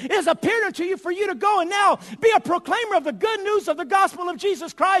Damascus is appeared unto you for you to go and now be a proclaimer of the good news of the gospel of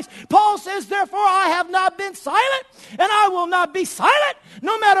Jesus Christ." Paul says, "Therefore I have not been silent, and I will not be silent,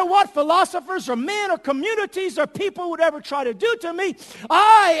 no matter what philosophers or men or communities or people would ever try to do to me.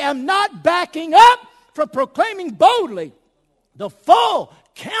 I am not backing up from proclaiming boldly the full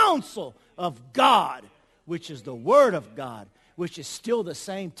counsel of God, which is the Word of God, which is still the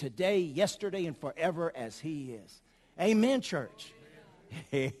same today, yesterday, and forever as He is." Amen, church.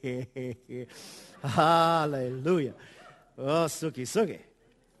 Hallelujah. Oh, suki, suki.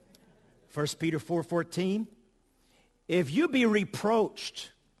 1 Peter 4:14. If you be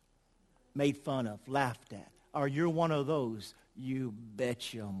reproached, made fun of, laughed at, or you're one of those, you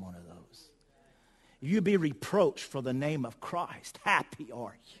bet you I'm one of those. If you be reproached for the name of Christ, happy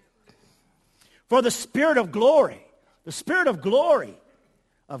are you. For the Spirit of glory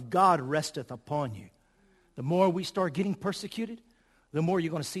of God resteth upon you. The more we start getting persecuted, the more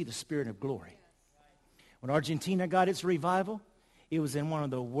you're going to see the Spirit of glory. When Argentina got its revival, it was in one of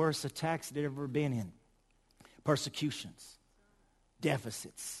the worst attacks it had ever been in. Persecutions,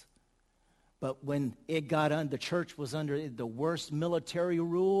 deficits. But when it got the church was under the worst military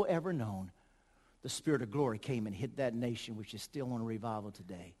rule ever known, the Spirit of glory came and hit that nation, which is still on revival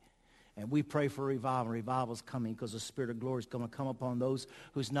today. And we pray for revival. Revival's coming because the Spirit of glory is going to come upon those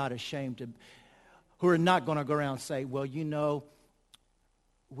who's not ashamed to, who are not going to go around and say, "Well, you know,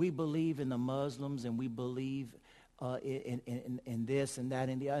 we believe in the Muslims and we believe in this and that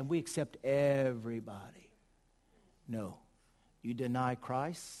and the other, and we accept everybody." No. You deny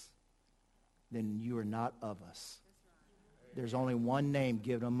Christ, then you are not of us. There's only one name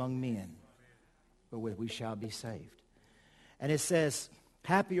given among men wherewith we shall be saved. And it says,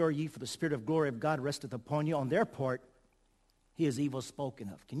 "Happy are ye, for the Spirit of glory of God resteth upon you." On their part, He is evil spoken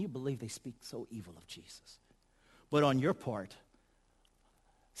of. Can you believe they speak so evil of Jesus? But on your part,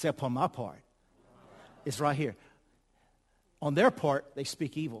 say upon my part, it's right here. On their part, they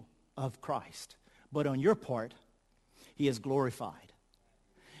speak evil of Christ. But on your part, He is glorified.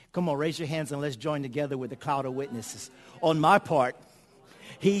 Come on, raise your hands and let's join together with the cloud of witnesses. On my part,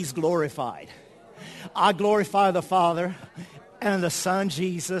 He's glorified. I glorify the Father and the Son,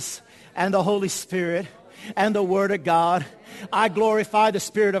 Jesus, and the Holy Spirit, and the Word of God. I glorify the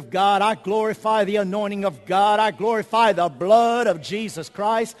Spirit of God. I glorify the anointing of God. I glorify the blood of Jesus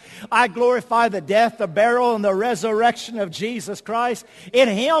Christ. I glorify the death, the burial, and the resurrection of Jesus Christ. In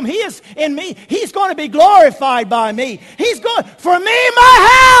Him, He is in me. He's going to be glorified by me. He's going, for me and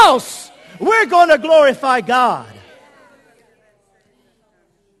my house, we're going to glorify God.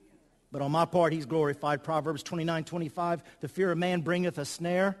 But on my part, He's glorified. Proverbs 29:25, "The fear of man bringeth a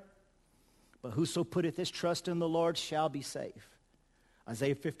snare, but whoso putteth his trust in the Lord shall be safe."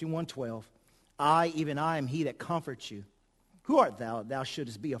 Isaiah 51:12, "I, even I, am He that comforts you. Who art thou, thou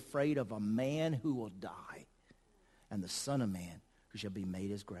shouldest be afraid of a man who will die, and the Son of Man who shall be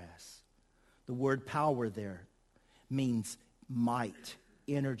made as grass?" The word power there means might,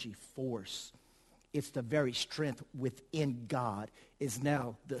 energy, force. It's the very strength within God is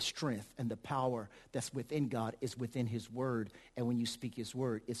now the strength, and the power that's within God is within His Word. And when you speak His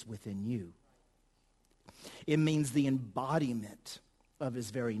Word, it's within you. It means the embodiment of His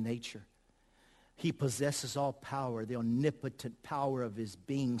very nature. He possesses all power, the omnipotent power of His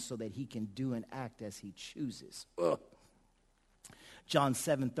being, so that He can do and act as He chooses. Ugh. John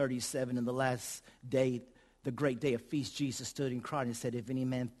 7:37, "In the last day, the great day of feast, Jesus stood and cried and said, If any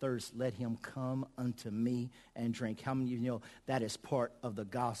man thirst, let him come unto me and drink." How many of you know that is part of the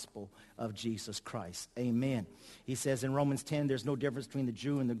gospel of Jesus Christ? Amen. He says in Romans 10, "There's no difference between the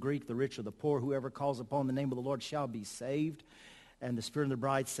Jew and the Greek, the rich or the poor. Whoever calls upon the name of the Lord shall be saved." And the Spirit and the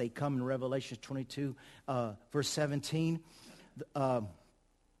bride say, "Come," in Revelation 22, verse 17. I'll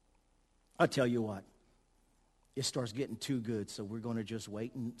tell you what. It starts getting too good, so we're going to just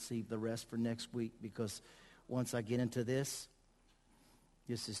wait and see the rest for next week, because once I get into this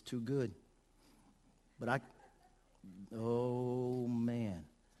is too good. But oh man,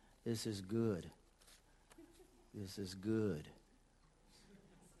 this is good. This is good.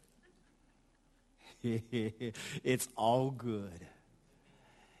 It's all good.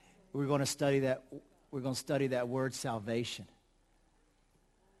 We're going to study that. We're going to study that word salvation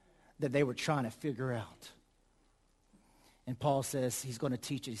that they were trying to figure out. And Paul says he's going to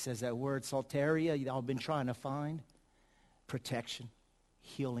teach it. He says that word soteria, y'all been trying to find. Protection,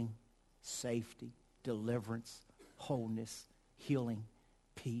 healing, safety, deliverance, wholeness, healing,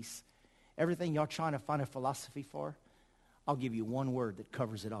 peace. Everything y'all trying to find a philosophy for, I'll give you one word that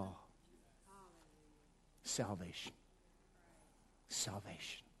covers it all. Salvation.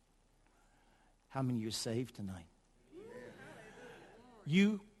 Salvation. How many of you are saved tonight?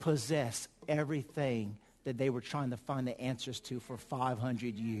 You possess everything that they were trying to find the answers to for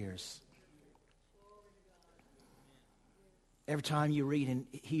 500 years. Every time you read in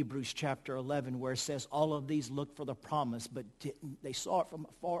Hebrews chapter 11 where it says all of these looked for the promise but didn't. They saw it from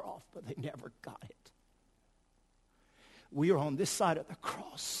afar off, but they never got it. We are on this side of the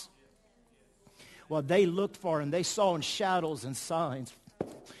cross. What they looked for and they saw in shadows and signs,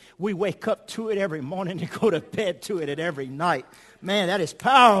 we wake up to it every morning and go to bed to it at every night. Man, that is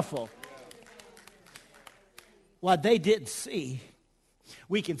powerful. What they didn't see,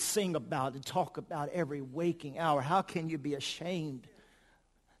 we can sing about and talk about every waking hour. How can you be ashamed?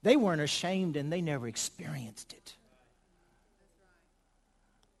 They weren't ashamed and they never experienced it.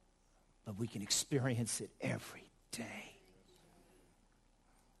 But we can experience it every day.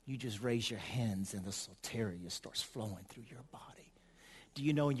 You just raise your hands and the soteria starts flowing through your body. Do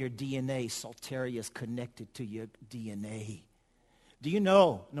you know in your DNA, soteria is connected to your DNA? Do you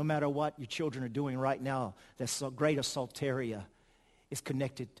know, no matter what your children are doing right now, that so great a soteria is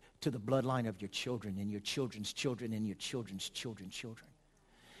connected to the bloodline of your children and your children's children and your children's children's children?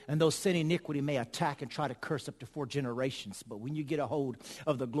 And though sin and iniquity may attack and try to curse up to 4 generations, but when you get a hold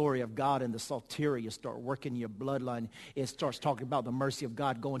of the glory of God and the soteria start working in your bloodline, it starts talking about the mercy of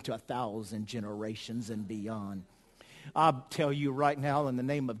God going to 1,000 generations and beyond. I'll tell you right now in the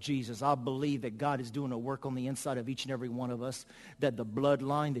name of Jesus, I believe that God is doing a work on the inside of each and every one of us, that the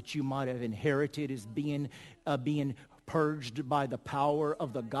bloodline that you might have inherited is being purged by the power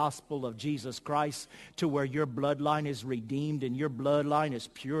of the gospel of Jesus Christ to where your bloodline is redeemed and your bloodline is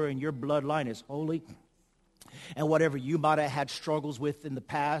pure and your bloodline is holy. And whatever you might have had struggles with in the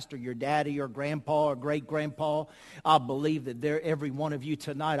past, or your daddy or grandpa or great-grandpa, I believe that every one of you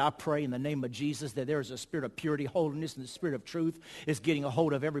tonight, I pray in the name of Jesus that there is a spirit of purity, holiness, and the spirit of truth is getting a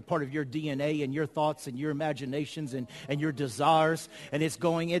hold of every part of your DNA and your thoughts and your imaginations and your desires. And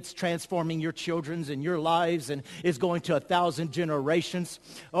it's transforming your children's and your lives, and it's going to 1,000 generations.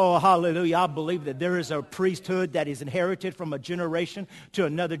 Oh, hallelujah. I believe that there is a priesthood that is inherited from a generation to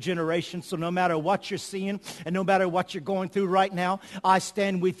another generation. So no matter what you're seeing, and no matter what you're going through right now, I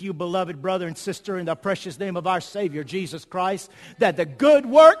stand with you, beloved brother and sister, in the precious name of our Savior, Jesus Christ, that the good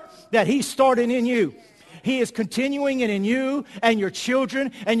work that He started in you, He is continuing it in you and your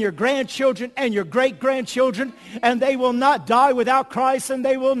children and your grandchildren and your great-grandchildren, and they will not die without Christ, and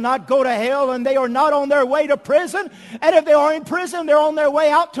they will not go to hell, and they are not on their way to prison. And if they are in prison, they're on their way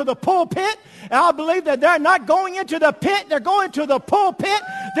out to the pulpit. And I believe that they're not going into the pit, they're going to the pulpit.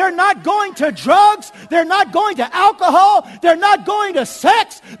 They're not going to drugs. They're not going to alcohol. They're not going to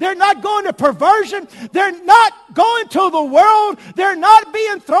sex. They're not going to perversion. They're not going to the world. They're not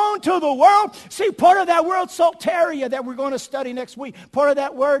being thrown to the world. See, part of that word soteria that we're going to study next week, part of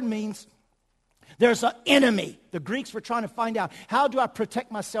that word means there's an enemy. The Greeks were trying to find out, how do I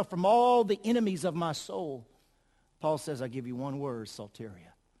protect myself from all the enemies of my soul? Paul says, I give you one word,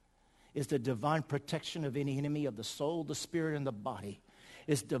 soteria. It's the divine protection of any enemy of the soul, the spirit, and the body.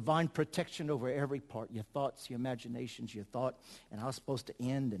 It's divine protection over every part, your thoughts, your imaginations, your thought. And I was supposed to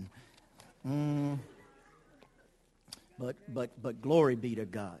end, but glory be to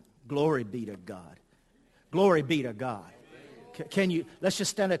God. Glory be to God. Glory be to God. Let's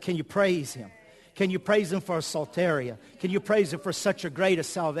just stand up. Can you praise Him? Can you praise Him for a soteria? Can you praise Him for such a great a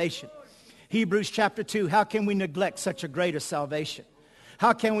salvation? Hebrews chapter 2, how can we neglect such a great a salvation?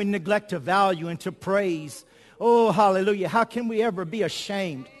 How can we neglect to value and to praise? Oh, hallelujah. How can we ever be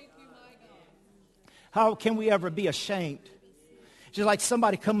ashamed? How can we ever be ashamed? Just like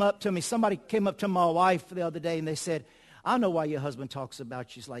somebody came up to my wife the other day and they said, I know why your husband talks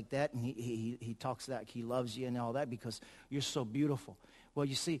about you like that, and he talks like he loves you and all that because you're so beautiful. Well,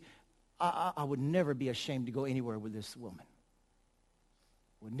 you see, I would never be ashamed to go anywhere with this woman.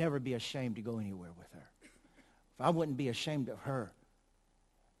 Would never be ashamed to go anywhere with her. If I wouldn't be ashamed of her,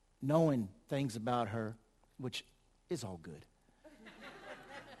 knowing things about her, which is all good.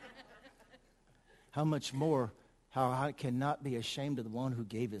 How much more, how I cannot be ashamed of the one who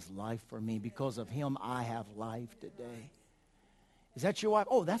gave His life for me. Because of Him, I have life today. Is that your wife?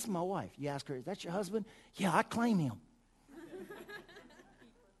 Oh, that's my wife. You ask her, is that your husband? Yeah, I claim him.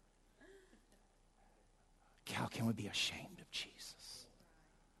 How can we be ashamed of Jesus?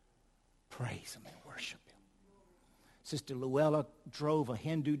 Praise Him and worship Him. Sister Luella drove a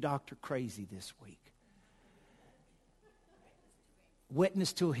Hindu doctor crazy this week.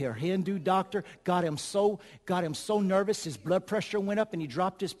 Witness to her Hindu doctor got him so nervous his blood pressure went up and he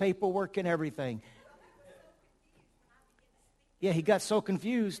dropped his paperwork and everything. Yeah, he got so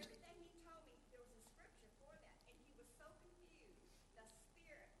confused.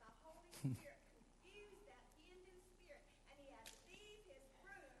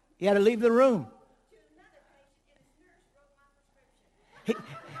 He had to leave the room.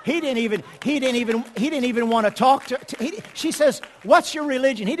 He didn't even want to talk to her. She says, "What's your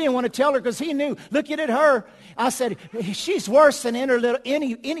religion?" He didn't want to tell her because he knew. Looking at her, I said, "She's worse than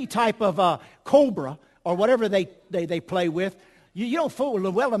any type of cobra or whatever they play with." You don't fool with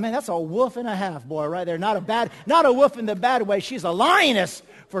Luella, man. That's a wolf and a half, boy, right there. Not a wolf in the bad way. She's a lioness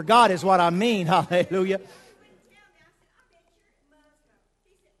for God, is what I mean. Hallelujah.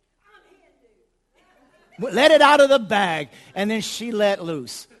 Let it out of the bag, and then she let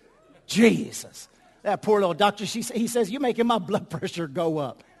loose. Jesus, that poor little doctor. He says, "You're making my blood pressure go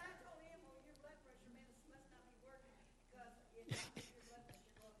up."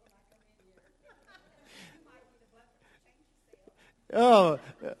 Oh,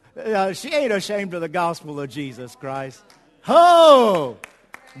 she ain't ashamed of the gospel of Jesus Christ. Oh,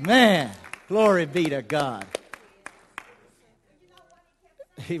 man, glory be to God.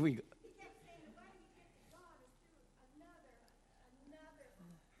 Here we go.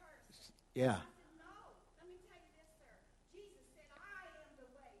 Yeah.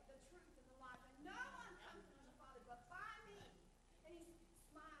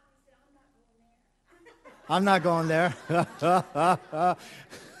 I'm not going there.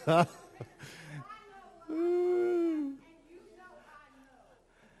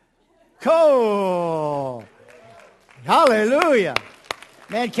 Cool. Hallelujah.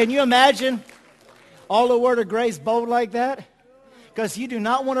 Man, can you imagine all the word of grace bold like that? Because you do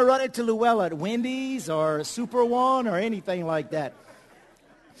not want to run into Luella at Wendy's or Super One or anything like that.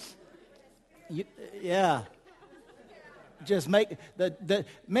 Yeah. Just make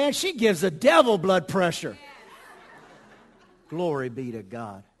man, she gives the devil blood pressure. Glory be to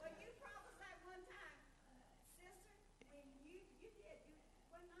God.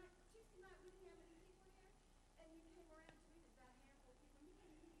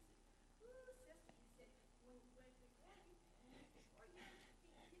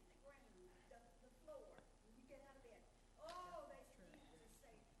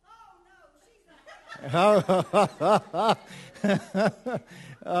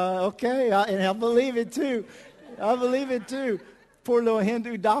 Okay, and I believe it too. I believe it too. Poor little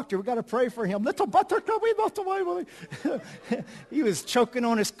Hindu doctor. We got to pray for him. Little buttercup, he was choking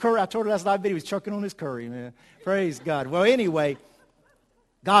on his curry. I told her last night, but he was choking on his curry, man. Praise God. Well, anyway,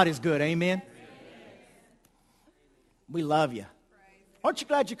 God is good. Amen. We love you. Aren't you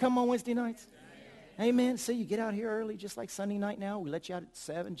glad you come on Wednesday nights? Amen. See, you get out here early, just like Sunday night now. We let you out at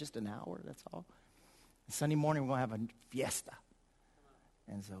 7, just an hour. That's all. Sunday morning, we're going to have a fiesta.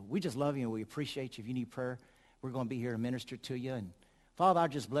 And so we just love you and we appreciate you. If you need prayer, we're going to be here to minister to you. And Father, I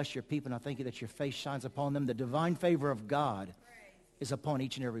just bless your people, and I thank you that your face shines upon them. The divine favor of God is upon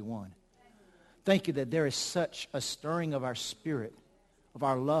each and every one. Thank you that there is such a stirring of our spirit, of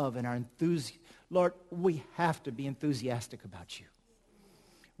our love and our enthusiasm. Lord, we have to be enthusiastic about you.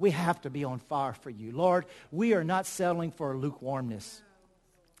 We have to be on fire for you. Lord, we are not settling for lukewarmness.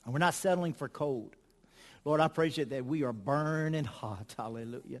 And we're not settling for cold. Lord, I praise you that we are burning hot.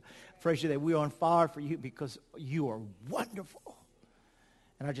 Hallelujah. Praise you that we are on fire for you because you are wonderful.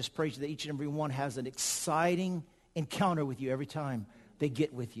 And I just praise you that each and every one has an exciting encounter with you every time they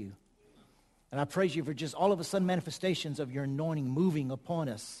get with you. And I praise you for just all of a sudden manifestations of your anointing moving upon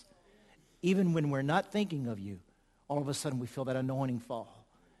us. Even when we're not thinking of you, all of a sudden we feel that anointing fall.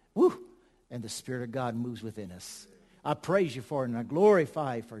 Woo! And the Spirit of God moves within us. I praise you for it, and I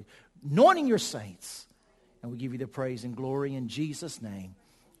glorify you for anointing your saints. And we give you the praise and glory in Jesus' name.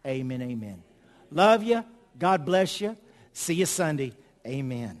 Amen, amen. Love you. God bless you. See you Sunday.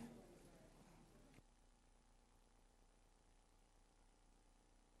 Amen.